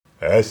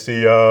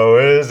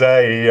SEO is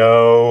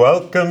AO.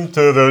 Welcome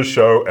to the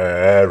show,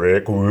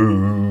 Eric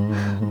Wu.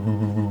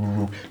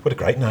 What a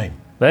great name.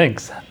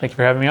 Thanks. Thank you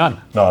for having me on.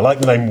 No, I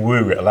like the name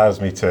Wu. It allows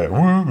me to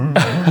woo.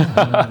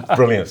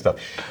 Brilliant stuff.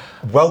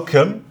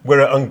 Welcome. We're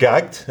at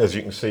Ungagged, as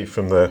you can see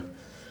from the...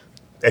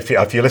 If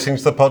you're listening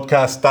to the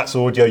podcast, that's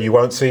audio you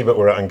won't see, but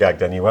we're at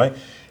Ungagged anyway.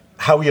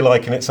 How are you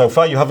liking it so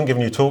far? You haven't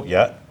given your talk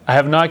yet. I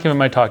have not given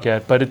my talk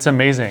yet, but it's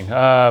amazing.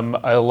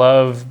 I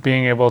love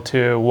being able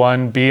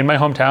to, be in my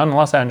hometown in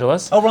Los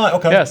Angeles. Oh, right,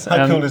 okay. Yes.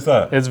 How cool is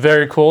that? It's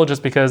very cool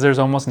just because there's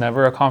almost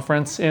never a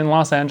conference in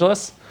Los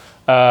Angeles,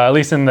 at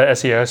least in the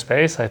SEO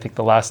space. I think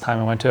the last time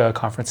I went to a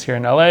conference here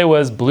in LA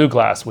was Blue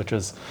Glass, which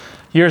was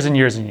years and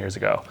years and years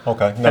ago.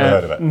 Okay, never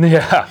heard of it.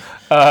 Yeah.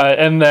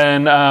 And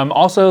then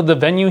also the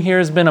venue here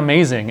has been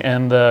amazing,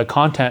 and the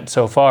content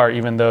so far,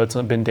 even though it's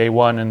been day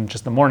one and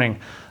just the morning,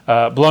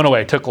 blown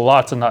away. Took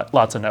lots of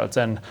notes,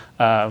 and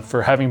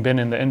for having been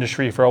in the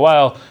industry for a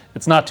while,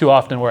 it's not too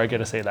often where I get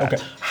to say that.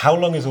 Okay. How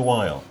long is a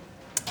while?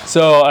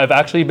 So I've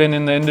actually been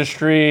in the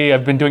industry.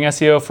 I've been doing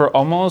SEO for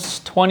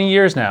almost 20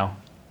 years now.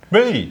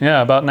 Really?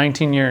 Yeah, about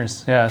 19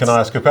 years. Yeah. Can I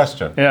ask a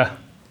question? Yeah.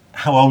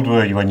 How old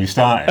were you when you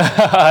started?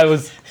 I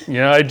was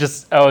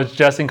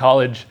just in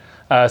college,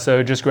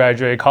 so just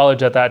graduated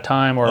college at that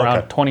time, or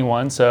around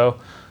 21.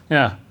 So,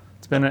 yeah.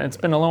 It's been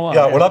a little while.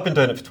 Yeah, well, I've been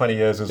doing it for 20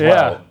 years as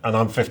well, and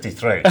I'm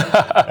 53.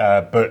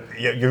 But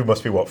you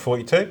must be, what,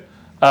 42?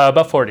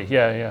 About 40,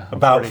 yeah.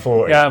 About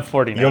 40. Yeah, I'm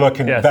 40 now. You're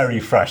looking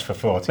very fresh for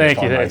 40.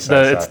 Thank you. It's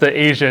the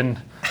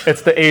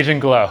Asian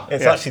glow.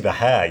 It's actually the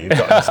hair. You've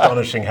got an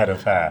astonishing head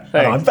of hair.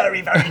 And I'm very,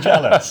 very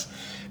jealous.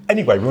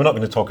 Anyway, we're not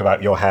going to talk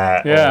about your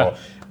hair. Yeah.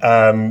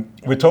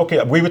 We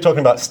were talking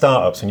about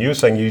startups, and you were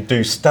saying you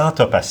do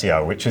startup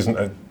SEO, which isn't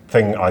a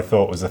thing I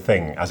thought was a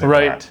thing, as it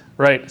were.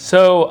 Right.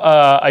 So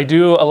I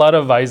do a lot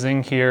of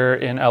advising here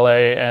in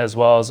LA as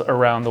well as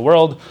around the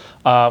world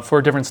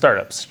for different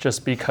startups,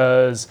 just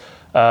because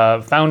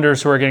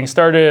founders who are getting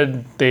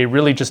started, they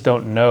really just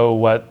don't know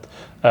what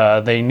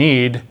they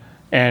need.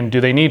 And do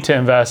they need to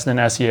invest in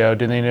SEO?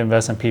 Do they need to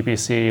invest in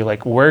PPC?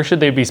 Like, where should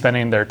they be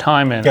spending their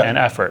time and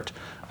effort?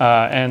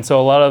 And so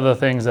a lot of the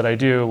things that I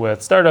do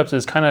with startups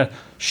is kind of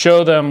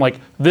show them, like,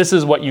 this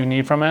is what you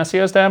need from an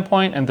SEO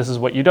standpoint, and this is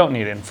what you don't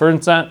need. And for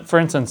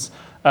instance,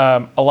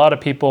 a lot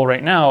of people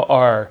right now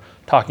are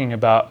talking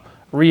about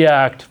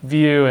React,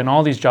 Vue, and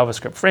all these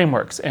JavaScript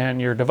frameworks,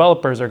 and your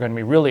developers are going to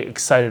be really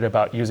excited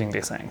about using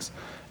these things.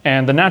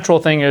 And the natural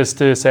thing is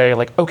to say,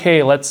 like,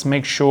 okay, let's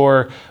make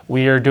sure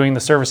we are doing the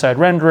server-side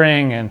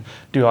rendering and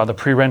do all the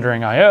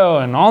pre-rendering I/O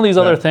and all these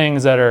other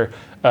things that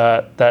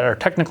are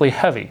technically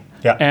heavy.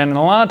 Yeah. And a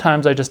lot of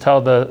times I just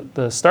tell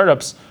the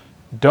startups,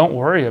 don't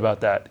worry about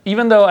that.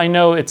 Even though I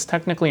know it's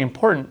technically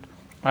important,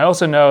 I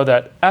also know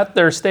that at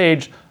their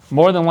stage,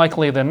 more than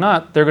likely than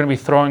not, they're going to be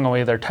throwing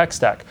away their tech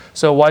stack.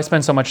 So why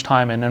spend so much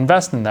time and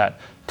invest in that?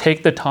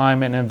 Take the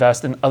time and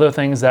invest in other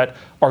things that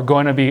are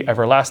going to be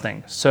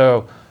everlasting.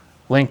 So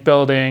link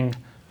building,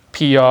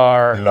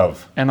 PR,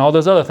 love, and all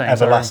those other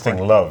things. Everlasting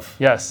love.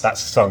 Yes.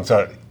 That's the song.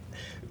 So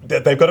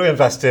they've got to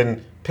invest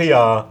in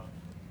PR.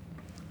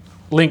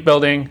 Link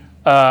building.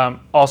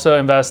 Also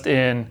invest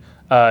in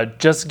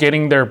just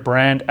getting their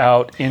brand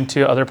out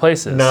into other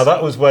places. Now,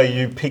 that was where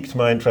you piqued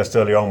my interest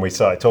early on. We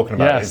started talking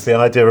about it. It's the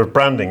idea of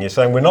branding. You're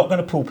saying we're not going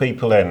to pull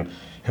people in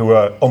who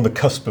are on the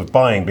cusp of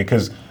buying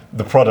because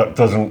the product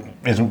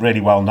isn't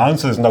really well known,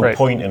 so there's no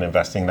point in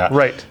investing that.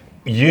 Right.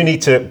 You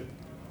need to,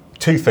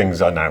 two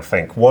things I now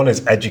think. One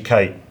is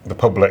educate the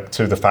public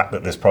to the fact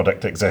that this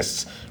product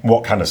exists,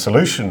 what kind of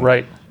solution,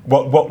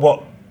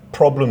 what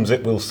problems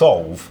it will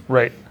solve.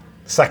 Right.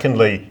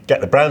 Secondly, get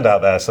the brand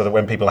out there so that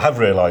when people have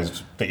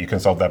realized that you can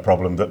solve their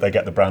problem, that they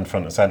get the brand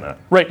front and center.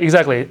 Right,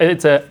 exactly.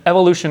 It's an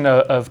evolution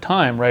of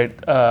time, right?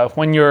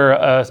 When you're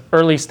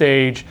early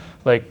stage,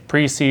 like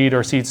pre-seed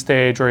or seed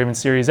stage or even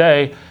Series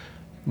A,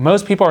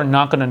 most people are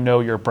not going to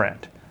know your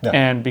brand. Yeah.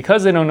 And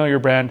because they don't know your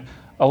brand,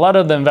 a lot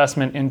of the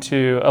investment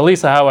into, at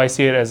least how I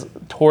see it, as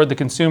toward the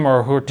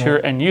consumer or to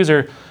your end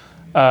user,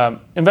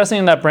 investing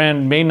in that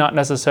brand may not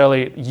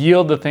necessarily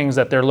yield the things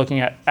that they're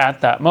looking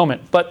at that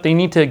moment, but they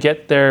need to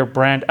get their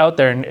brand out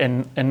there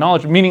and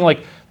knowledge, meaning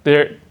like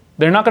they're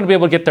not going to be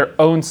able to get their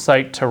own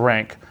site to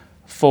rank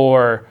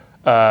for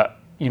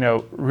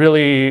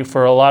really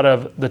for a lot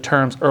of the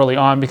terms early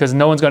on, because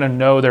no one's going to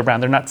know their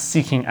brand. They're not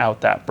seeking out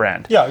that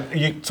brand. Yeah,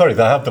 they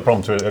have the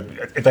problem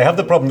they have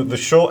the problem that the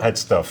short head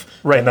stuff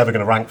they're never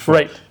going to rank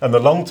for, and the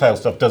long tail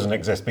stuff doesn't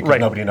exist because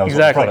nobody knows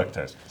what the product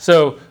is.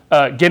 So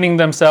getting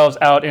themselves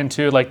out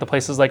into like the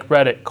places like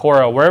Reddit,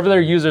 Quora, wherever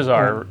their users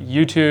are,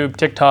 YouTube,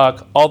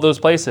 TikTok, all those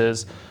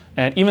places,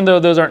 and even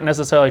though those aren't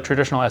necessarily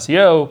traditional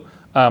SEO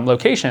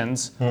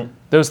locations,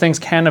 those things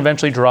can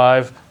eventually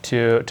drive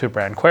to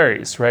brand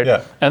queries, right?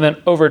 Yeah. And then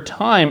over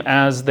time,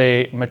 as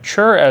they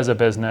mature as a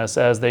business,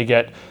 as they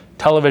get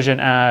television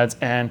ads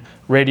and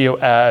radio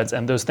ads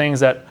and those things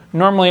that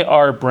normally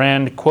are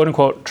brand, quote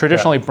unquote,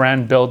 traditionally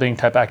brand building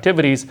type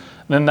activities,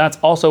 then that's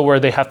also where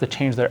they have to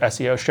change their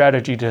SEO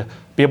strategy to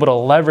be able to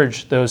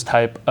leverage those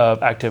type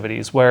of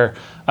activities where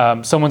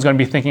someone's going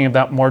to be thinking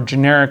about more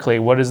generically,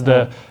 what is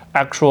the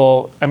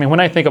actual, I mean, when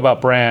I think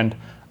about brand,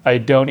 I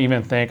don't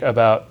even think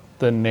about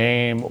the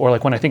name, or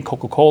like when I think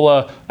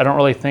Coca-Cola, I don't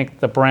really think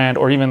the brand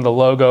or even the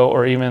logo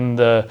or even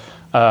the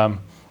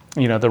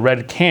the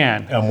red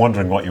can. I'm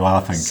wondering what you are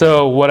thinking.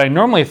 So what I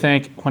normally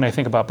think when I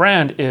think about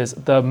brand is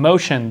the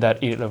emotion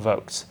that it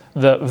evokes,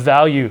 the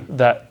value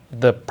that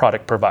the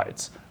product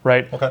provides,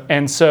 right? Okay.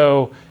 And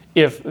so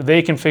if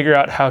they can figure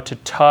out how to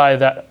tie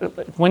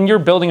that, when you're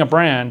building a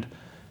brand,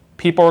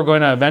 people are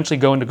going to eventually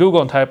go into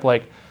Google and type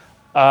like,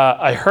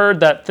 I heard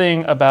that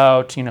thing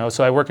about,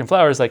 so I work in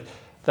flowers, like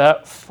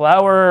that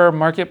flower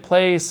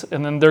marketplace,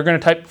 and then they're going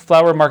to type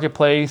flower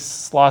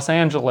marketplace Los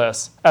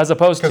Angeles, as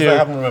opposed to... Because they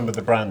haven't remembered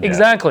the brand yet.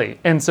 Exactly.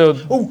 And so...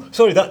 Oh,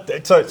 sorry,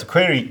 so it's a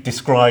query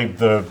describe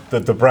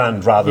the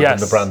brand rather than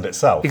the brand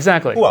itself.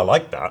 Exactly. Oh, I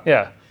like that.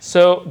 Yeah.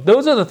 So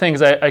those are the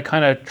things I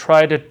kind of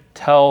try to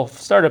tell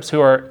startups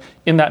who are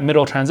in that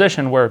middle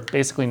transition where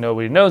basically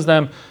nobody knows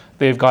them,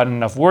 they've gotten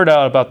enough word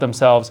out about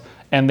themselves,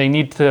 and they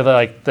need to,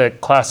 like the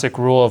classic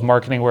rule of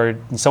marketing where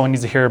someone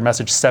needs to hear a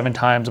message 7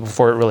 times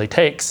before it really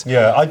takes.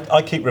 Yeah,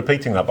 I keep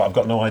repeating that, but I've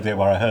got no idea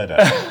where I heard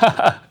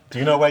it. Do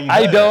you know where you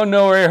heard it? I don't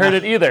know where I heard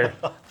it either.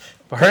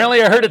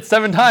 Apparently I heard it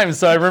 7 times,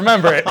 so I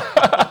remember it.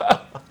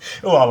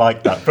 Oh, I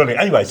like that.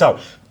 Brilliant. Anyway, so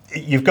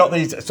you've got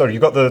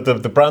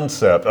the brand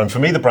SERP, and for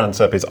me the brand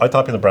SERP is I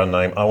type in the brand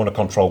name, I want to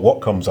control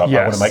what comes up,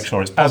 I want to make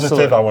sure it's positive,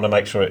 absolutely. I want to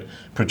make sure it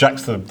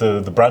projects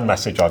the brand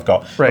message I've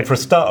got. Right. And for a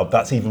startup,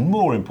 that's even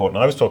more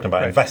important. I was talking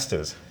about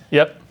investors.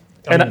 Yep.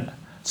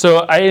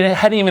 So I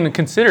hadn't even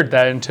considered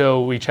that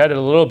until we chatted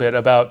a little bit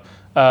about...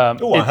 I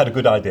had a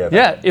good idea there.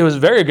 Yeah, it was a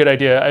very good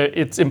idea.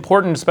 It's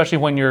important, especially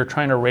when you're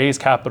trying to raise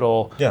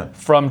capital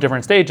from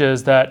different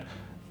stages, that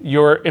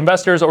your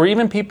investors or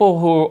even people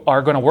who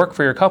are going to work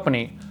for your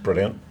company,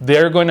 brilliant,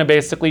 they're going to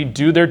basically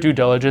do their due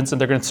diligence and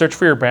they're going to search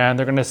for your brand.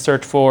 They're going to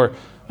search for,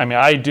 I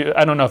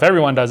don't know if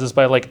everyone does this,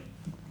 but like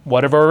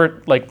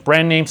whatever, like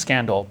brand name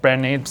scandal,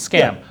 brand name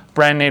scam,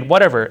 brand name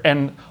whatever,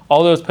 and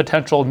all those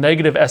potential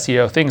negative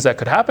SEO things that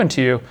could happen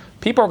to you,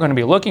 people are going to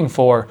be looking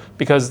for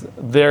because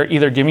they're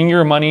either giving you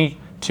your money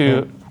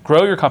to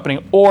grow your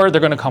company or they're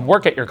going to come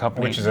work at your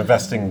company. Which is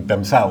investing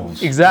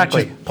themselves.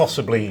 Exactly. Which is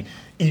possibly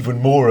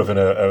even more of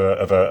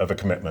a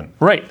commitment.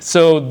 Right.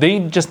 So they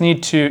just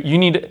need to, you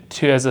need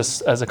to, as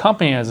a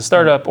company, as a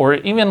startup, or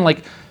even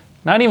like,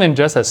 not even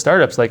just as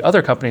startups, like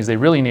other companies, they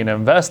really need to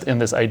invest in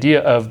this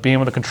idea of being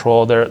able to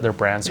control their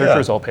brand search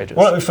result pages.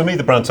 Well, for me,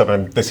 the brand search,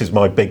 and this is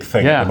my big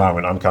thing at the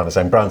moment, I'm kind of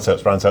saying brand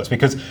search,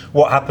 because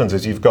what happens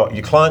is you've got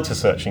your clients are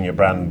searching your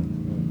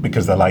brand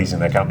because they're lazy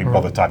and they can't be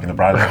bothered typing the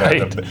brand.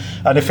 Right.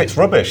 And if it's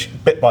rubbish,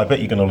 bit by bit,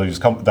 they're going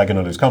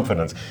to lose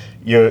confidence.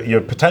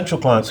 Your potential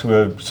clients who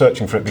are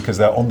searching for it because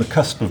they're on the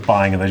cusp of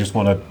buying and they just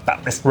want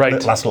this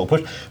last little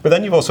push. But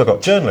then you've also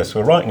got journalists who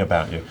are writing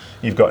about you.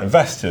 You've got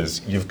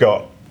investors. You've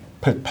got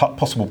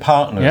possible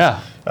partners. Yeah.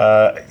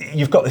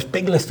 You've got this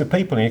big list of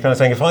people and you're kind of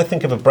saying, if I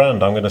think of a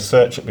brand, I'm going to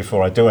search it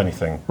before I do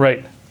anything.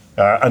 Right.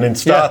 And in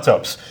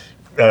startups,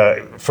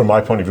 from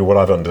my point of view, what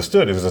I've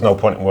understood is there's no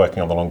point in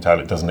working on the long tail.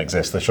 It doesn't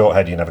exist. The short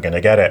head, you're never going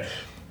to get it.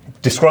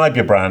 Describe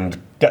your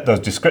brand, get those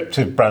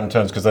descriptive brand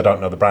terms because they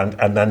don't know the brand,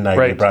 and then name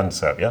your brand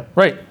SERP, yeah?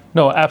 Right.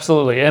 No,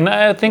 absolutely. And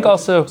I think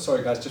also...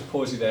 Sorry guys, just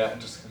pause you there.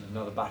 Just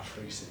another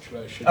battery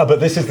situation. Oh, but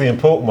this is the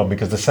important one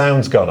because the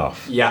sound's gone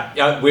off. Yeah,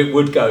 it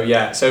would go,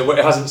 yeah. So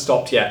it hasn't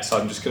stopped yet, so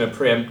I'm just going to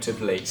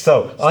preemptively...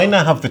 So I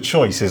now have the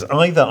choice, is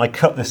either I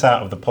cut this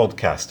out of the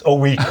podcast or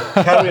we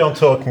carry on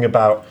talking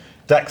about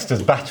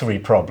Dexter's battery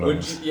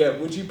problems.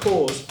 Would you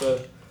pause for...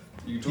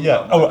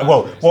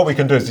 What we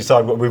can do is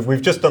decide.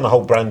 We've just done the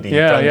whole brandy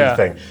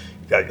thing.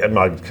 And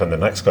the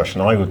next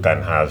question I would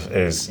then have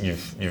is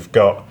you've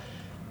got.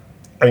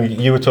 I mean,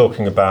 you were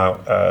talking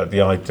about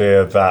the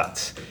idea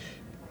that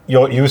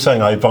you were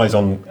saying I advise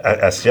on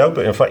SEO,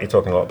 but in fact you're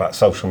talking a lot about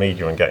social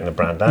media and getting the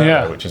brand out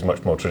there, which is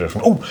much more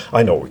traditional. Oh,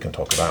 I know what we can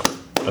talk about.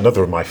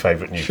 Another of my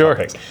favourite new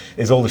topics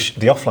is all the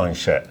offline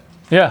shit.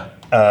 Yeah.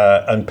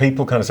 And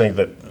people kind of saying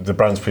that the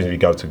brands presumably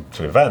go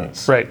to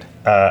events. Right.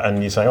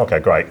 And you're saying, okay,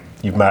 great,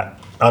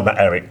 I met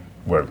Eric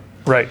Wu.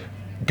 Right.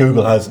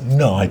 Google has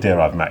no idea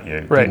I've met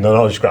you. Right. The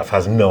Knowledge Graph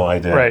has no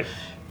idea. Right.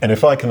 And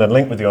if I can then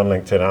link with you on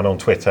LinkedIn and on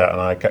Twitter and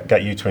I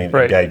get you to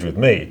engage with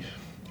me,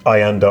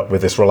 I end up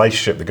with this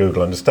relationship that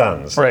Google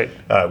understands,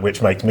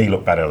 which makes me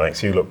look better,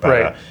 makes you look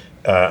better.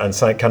 And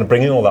so kind of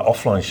bringing all that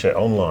offline shit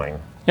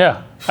online.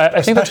 Yeah,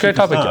 I think that's a great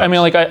topic. I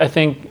mean, like, I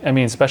think,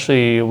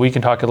 especially we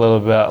can talk a little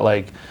bit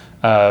about,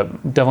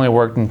 definitely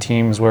worked in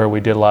teams where we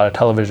did a lot of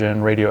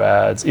television, radio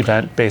ads,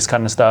 event-based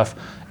kind of stuff,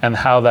 and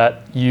how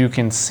that you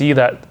can see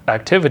that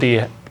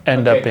activity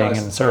end up being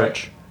in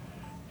search. Right.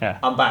 Yeah.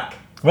 I'm back.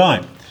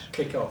 Right.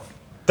 Kick off.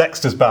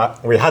 Dexter's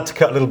back. We had to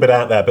cut a little bit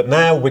out there, but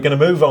now we're going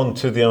to move on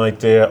to the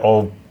idea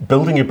of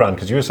building your brand,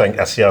 because you were saying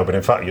SEO, but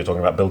in fact you're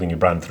talking about building your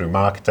brand through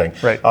marketing.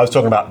 Right. I was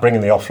talking about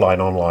bringing the offline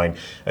online,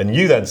 and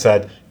you then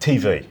said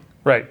TV.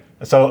 Right.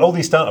 So all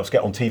these startups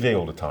get on TV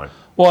all the time.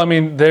 Well, I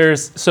mean,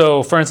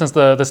 so for instance,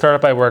 the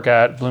startup I work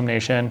at, Bloom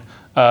Nation,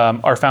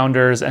 our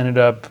founders ended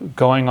up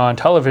going on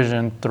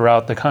television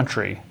throughout the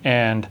country,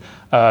 and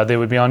they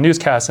would be on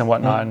newscasts and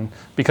whatnot, and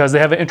because they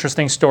have an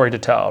interesting story to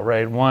tell,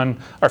 right? One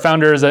of our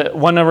founders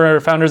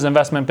is an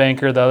investment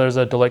banker, the other is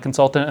a Deloitte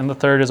consultant, and the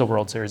third is a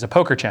World Series, a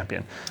poker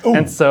champion. Ooh.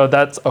 And so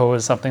that's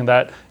always something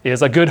that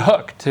is a good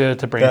hook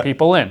to bring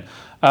people in.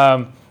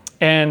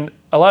 And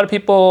a lot of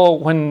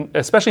people,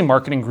 especially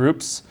marketing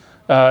groups,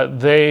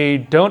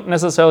 they don't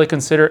necessarily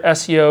consider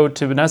SEO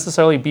to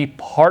necessarily be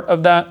part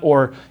of that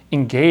or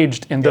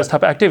engaged in those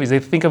type of activities. They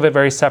think of it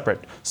very separate.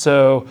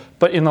 So,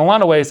 but in a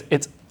lot of ways,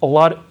 it's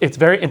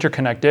very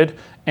interconnected,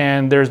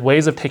 and there's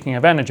ways of taking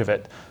advantage of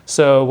it.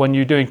 So when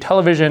you're doing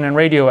television and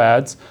radio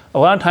ads, a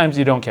lot of times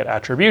you don't get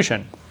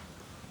attribution.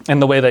 And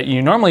the way that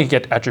you normally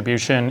get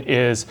attribution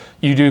is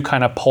you do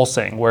kind of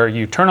pulsing, where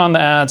you turn on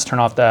the ads, turn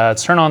off the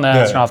ads, turn on the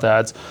ads, turn off the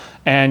ads,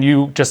 and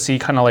you just see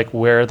kind of like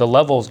where the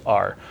levels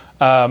are.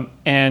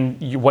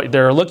 What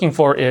they're looking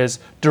for is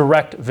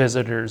direct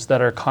visitors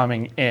that are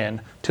coming in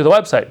to the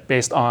website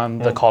based on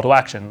the call to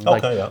action.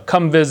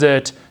 Come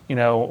visit, when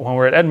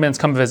we're at Edmunds,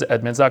 come visit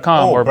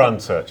edmunds.com. Or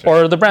brand search.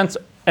 Or the brands.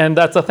 And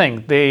that's the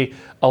thing.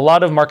 A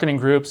lot of marketing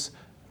groups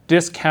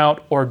discount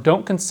or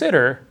don't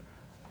consider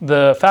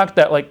the fact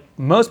that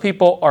most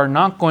people are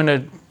not going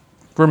to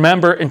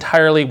remember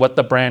entirely what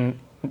the brand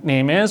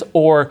name is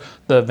or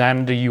the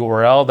vanity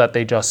URL that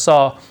they just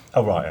saw.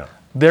 Oh, right, yeah.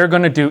 They're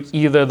going to do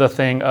either the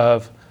thing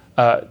of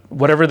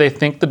whatever they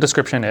think the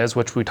description is,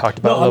 which we talked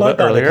about a little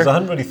bit earlier. Because I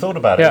hadn't really thought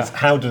about it. It's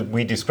how do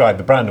we describe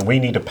the brand? And we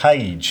need a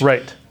page.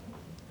 Right.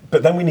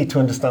 But then we need to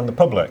understand the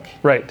public.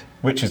 Right.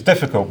 Which is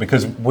difficult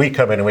because we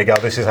come in and we go,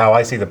 this is how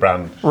I see the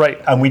brand.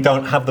 Right. And we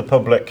don't have the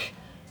public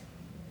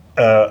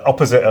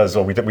opposite us,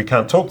 or we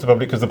can't talk to the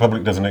public because the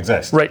public doesn't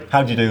exist. Right.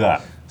 How do you do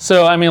that?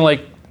 So, I mean,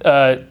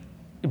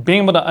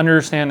 being able to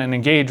understand and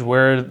engage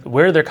where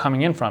they're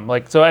coming in from.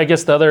 So I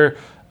guess the other...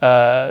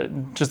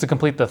 just to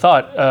complete the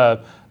thought,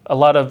 a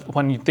lot of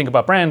when you think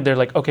about brand, they're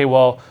like, okay,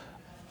 well,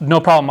 no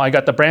problem. I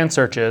got the brand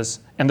searches,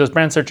 and those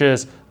brand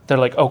searches, they're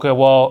like, okay,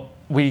 well,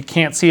 we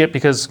can't see it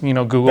because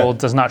Google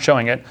does not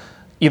showing it.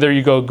 Either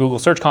you go Google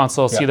Search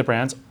Console, see the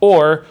brands,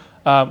 or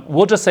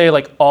we'll just say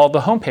all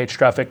the homepage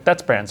traffic,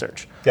 that's brand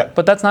search. Yeah.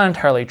 But that's not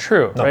entirely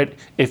true, right?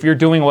 If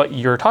you're doing what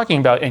you're talking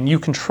about and you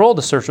control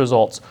the search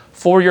results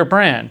for your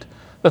brand,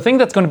 the thing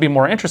that's going to be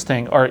more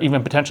interesting are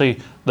even potentially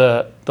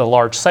the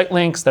large site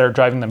links that are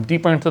driving them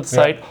deeper into the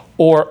site,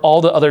 or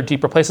all the other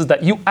deeper places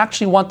that you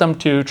actually want them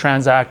to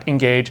transact,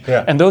 engage,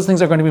 and those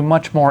things are going to be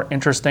much more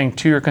interesting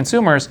to your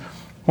consumers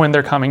when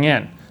they're coming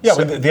in. Yeah,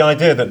 so, the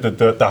idea that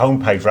the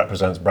homepage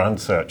represents brand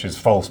search is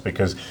false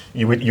because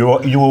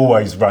you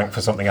always rank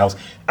for something else,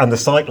 and the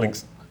site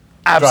links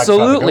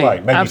absolutely drag traffic away.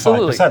 Maybe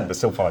absolutely 5%, but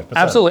still 5%.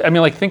 Absolutely. I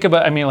mean,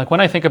 when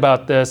I think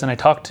about this, and I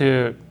talk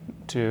to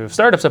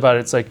startups about it,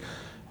 it's like,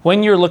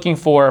 when you're looking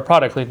for a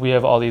product, we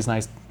have all these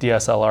nice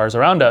DSLRs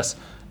around us,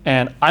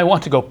 and I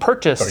want to go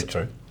purchase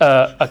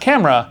a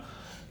camera,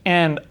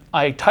 and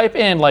I type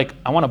in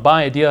I want to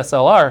buy a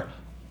DSLR,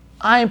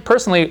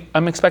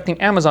 I'm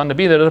expecting Amazon to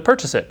be there to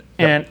purchase it.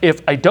 Yep. And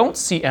if I don't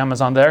see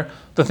Amazon there,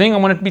 the thing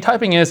I'm going to be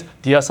typing is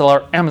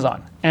DSLR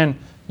Amazon. And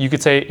you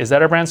could say, is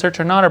that a brand search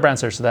or not a brand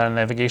search? Is that a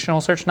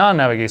navigational search, not a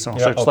navigational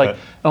search? Okay. In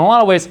a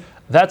lot of ways,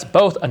 that's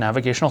both a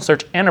navigational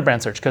search and a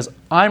brand search, because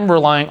I'm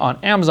relying on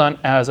Amazon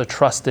as a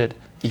trusted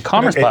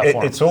e-commerce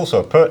platform. It's also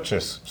a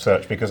purchase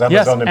search because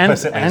Amazon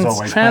implicitly is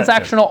always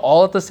transactional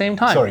all at the same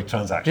time. Sorry,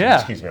 transactional. Yeah.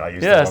 Excuse me, I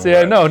used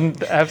the wrong word.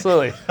 No,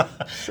 absolutely.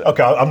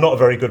 Okay, I'm not a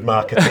very good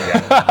marketer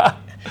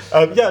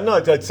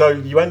yet. So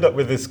you end up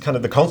with this kind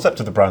of the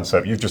concept of the brand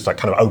search. You've just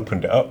kind of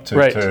opened it up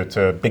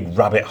to a big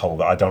rabbit hole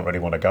that I don't really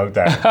want to go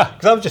down.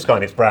 Because I was just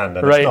going, it's brand,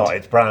 and it's not.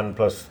 It's brand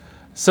plus...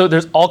 So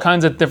there's all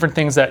kinds of different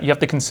things that you have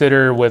to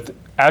consider with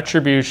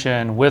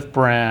attribution, with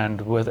brand,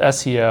 with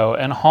SEO,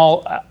 and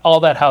all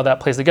that, how that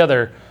plays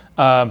together.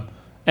 And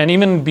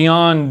even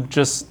beyond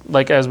just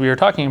as we were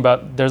talking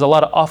about, there's a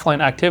lot of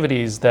offline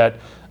activities that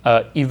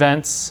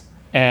events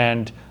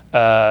and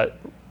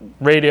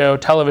radio,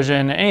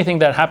 television, anything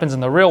that happens in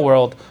the real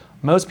world,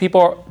 most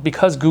people,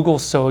 because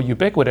Google's so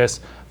ubiquitous,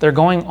 they're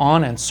going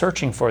on and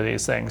searching for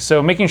these things. So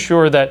making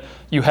sure that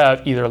you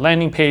have either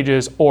landing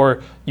pages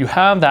or you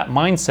have that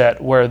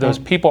mindset where those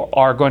people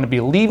are going to be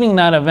leaving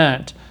that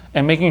event,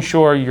 and making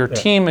sure your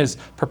team is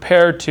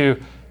prepared to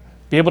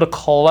be able to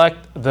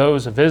collect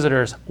those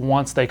visitors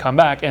once they come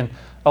back. And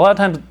a lot of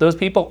times those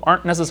people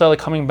aren't necessarily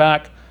coming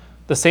back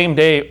the same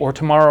day or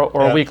tomorrow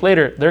or a week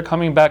later. They're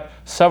coming back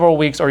several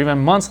weeks or even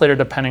months later,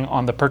 depending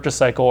on the purchase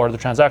cycle or the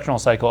transactional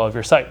cycle of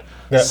your site.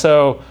 Yeah.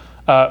 So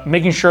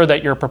making sure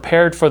that you're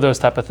prepared for those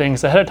type of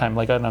things ahead of time,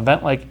 like an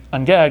event like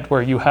Ungagged,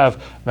 where you have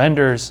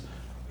vendors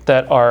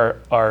that are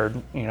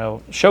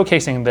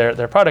showcasing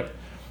their product.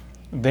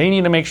 they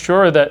need to make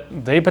sure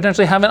that they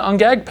potentially have an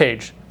Ungag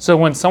page. So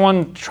when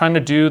someone trying to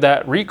do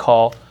that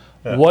recall,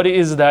 what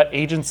is that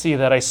agency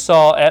that I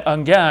saw at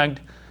Ungagged?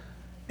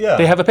 Yeah.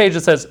 They have a page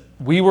that says,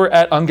 we were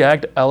at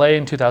Ungagged LA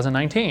in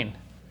 2019.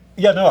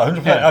 Yeah, no,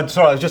 100%. Yeah. I'm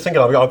sorry, I was just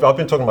thinking, I've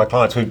been talking to my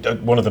clients who,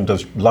 one of them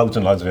does loads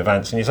and loads of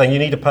events, and you're saying you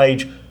need a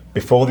page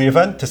before the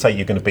event to say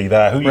you're going to be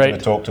there, who you're going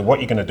to talk to, what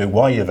you're going to do,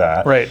 why you're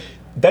there. Right.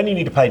 Then you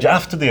need a page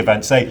after the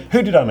event, say,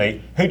 who did I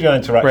meet, who did I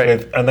interact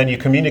with, and then you're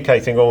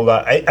communicating all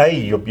that.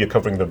 You're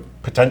covering the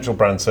potential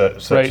brand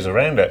searches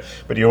around it,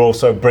 but you're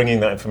also bringing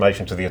that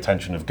information to the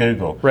attention of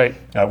Google, Right.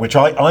 Which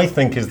I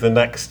think is the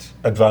next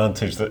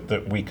advantage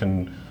that we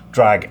can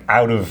drag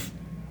out of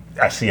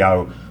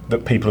SEO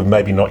that people have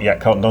maybe not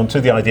yet cottoned on to.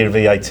 The idea of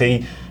EAT,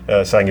 saying,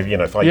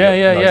 if I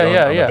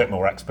I'm a bit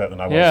more expert than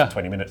I was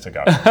 20 minutes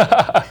ago.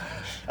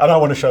 And I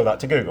want to show that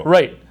to Google.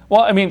 Right.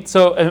 Well, I mean,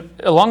 so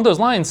along those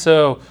lines,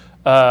 so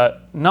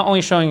not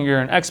only showing you're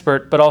an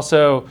expert, but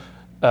also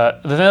the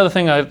other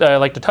thing I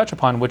like to touch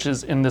upon, which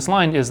is in this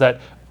line, is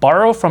that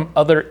borrow from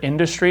other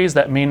industries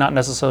that may not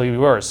necessarily be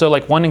yours. So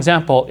like one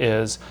example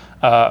is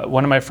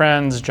one of my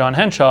friends, John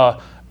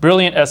Henshaw,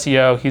 brilliant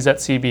SEO, he's at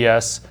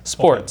CBS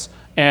Sports. Okay.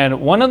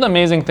 And one of the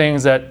amazing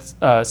things that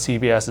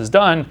CBS has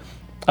done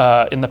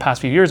in the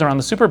past few years around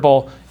the Super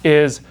Bowl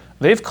is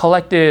they've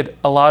collected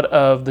a lot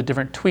of the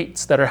different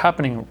tweets that are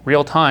happening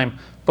real time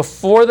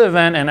before the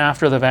event and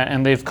after the event,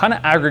 and they've kind of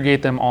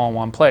aggregate them all in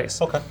one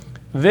place. Okay.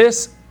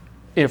 This,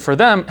 for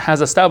them,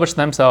 has established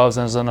themselves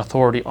as an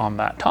authority on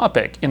that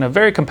topic in a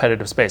very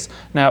competitive space.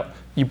 Now,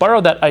 you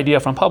borrow that idea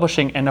from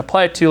publishing and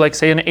apply it to, like,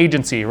 say, an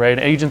agency, right?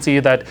 An agency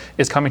that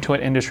is coming to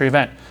an industry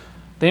event.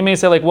 They may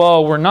say, like,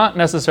 well, we're not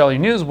necessarily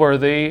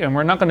newsworthy, and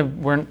we're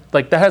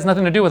that has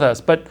nothing to do with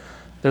us. But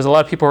there's a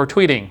lot of people who are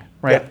tweeting,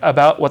 right,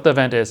 about what the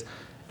event is.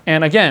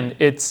 And again,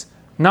 it's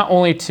not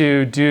only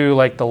to do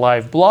like the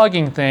live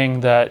blogging thing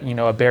that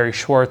a Barry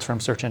Schwartz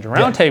from Search Engine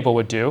Roundtable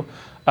would do,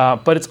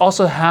 but it's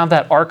also have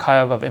that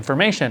archive of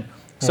information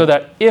so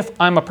that if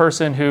I'm a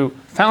person who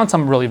found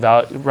something really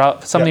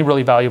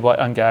valuable at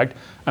Ungagged,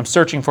 I'm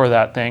searching for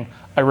that thing.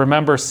 I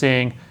remember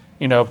seeing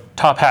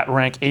top hat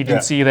rank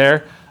agency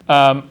there.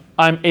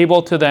 I'm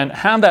able to then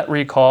have that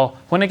recall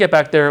when I get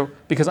back there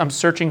because I'm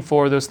searching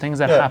for those things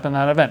that happen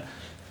at that event.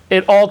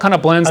 It all kind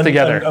of blends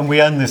together. And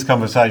we end this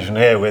conversation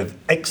here with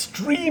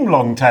extreme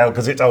long tail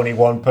because it's only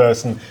one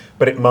person,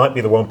 but it might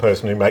be the one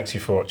person who makes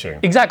your fortune.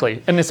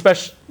 Exactly. And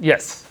especially,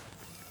 yes.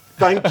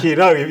 Thank you.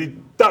 No,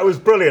 that was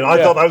brilliant. I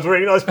thought that was a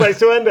really nice place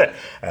to end it.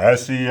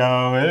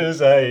 SEO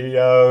is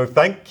AO.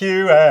 Thank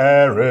you,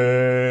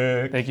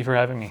 Eric. Thank you for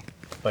having me.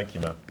 Thank you,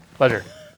 man. Pleasure.